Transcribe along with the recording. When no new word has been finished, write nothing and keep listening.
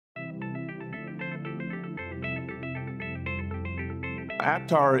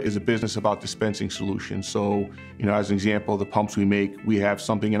Aptar is a business about dispensing solutions. So, as an example, the pumps we make, we have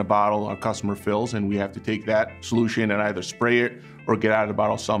something in a bottle our customer fills, and we have to take that solution and either spray it or get out of the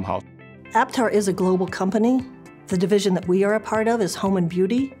bottle somehow. Aptar is a global company. The division that we are a part of is Home and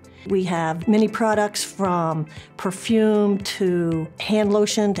Beauty. We have many products from perfume to hand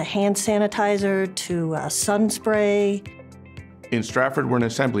lotion to hand sanitizer to sun spray. In Stratford, we're an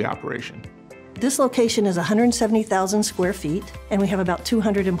assembly operation. This location is 170,000 square feet, and we have about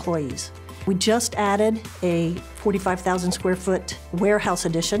 200 employees. We just added a 45,000 square foot warehouse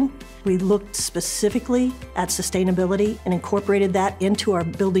addition. We looked specifically at sustainability and incorporated that into our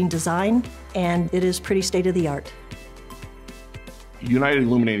building design, and it is pretty state-of-the-art. United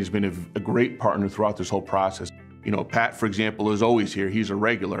Illuminating has been a great partner throughout this whole process. Pat, for example, is always here. He's a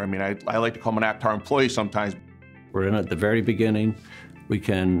regular. I like to call him an Aptar employee sometimes. We're in at the very beginning. We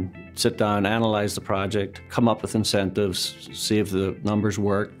can sit down, analyze the project, come up with incentives, see if the numbers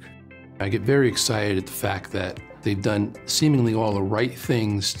work. I get very excited at the fact that they've done seemingly all the right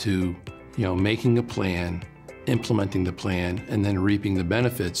things to, making a plan, implementing the plan, and then reaping the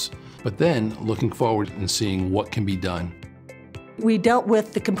benefits, but then looking forward and seeing what can be done. We dealt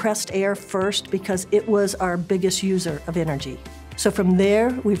with the compressed air first because it was our biggest user of energy. So from there,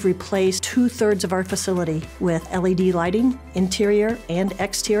 we've replaced 2/3 of our facility with LED lighting, interior and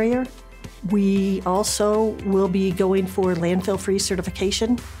exterior. We also will be going for landfill-free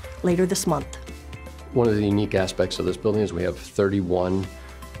certification later this month. One of the unique aspects of this building is we have 31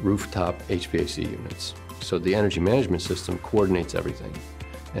 rooftop HVAC units. So the energy management system coordinates everything,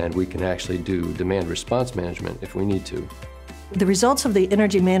 and we can actually do demand response management if we need to. The results of the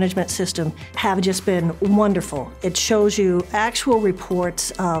energy management system have just been wonderful. It shows you actual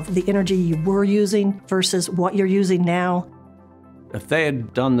reports of the energy you were using versus what you're using now. If they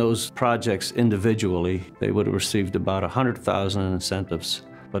had done those projects individually, they would have received about $100,000 in incentives.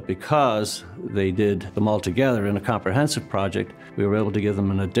 But because they did them all together in a comprehensive project, we were able to give them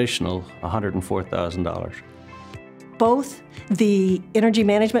an additional $104,000. Both the energy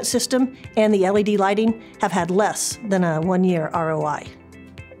management system and the LED lighting have had less than a 1-year ROI.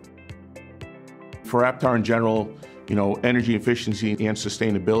 For Aptar in general, energy efficiency and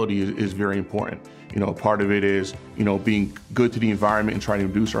sustainability is very important. Part of it is, being good to the environment and trying to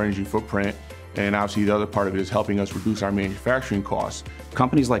reduce our energy footprint. And obviously the other part of it is helping us reduce our manufacturing costs.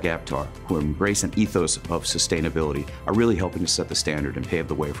 Companies like Aptar, who embrace an ethos of sustainability, are really helping to set the standard and pave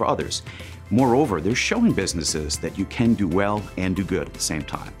the way for others. Moreover, they're showing businesses that you can do well and do good at the same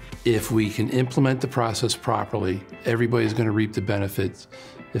time. If we can implement the process properly, everybody's going to reap the benefits.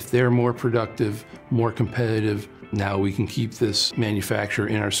 If they're more productive, more competitive, now we can keep this manufacturer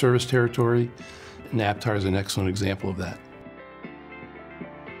in our service territory, and Aptar is an excellent example of that.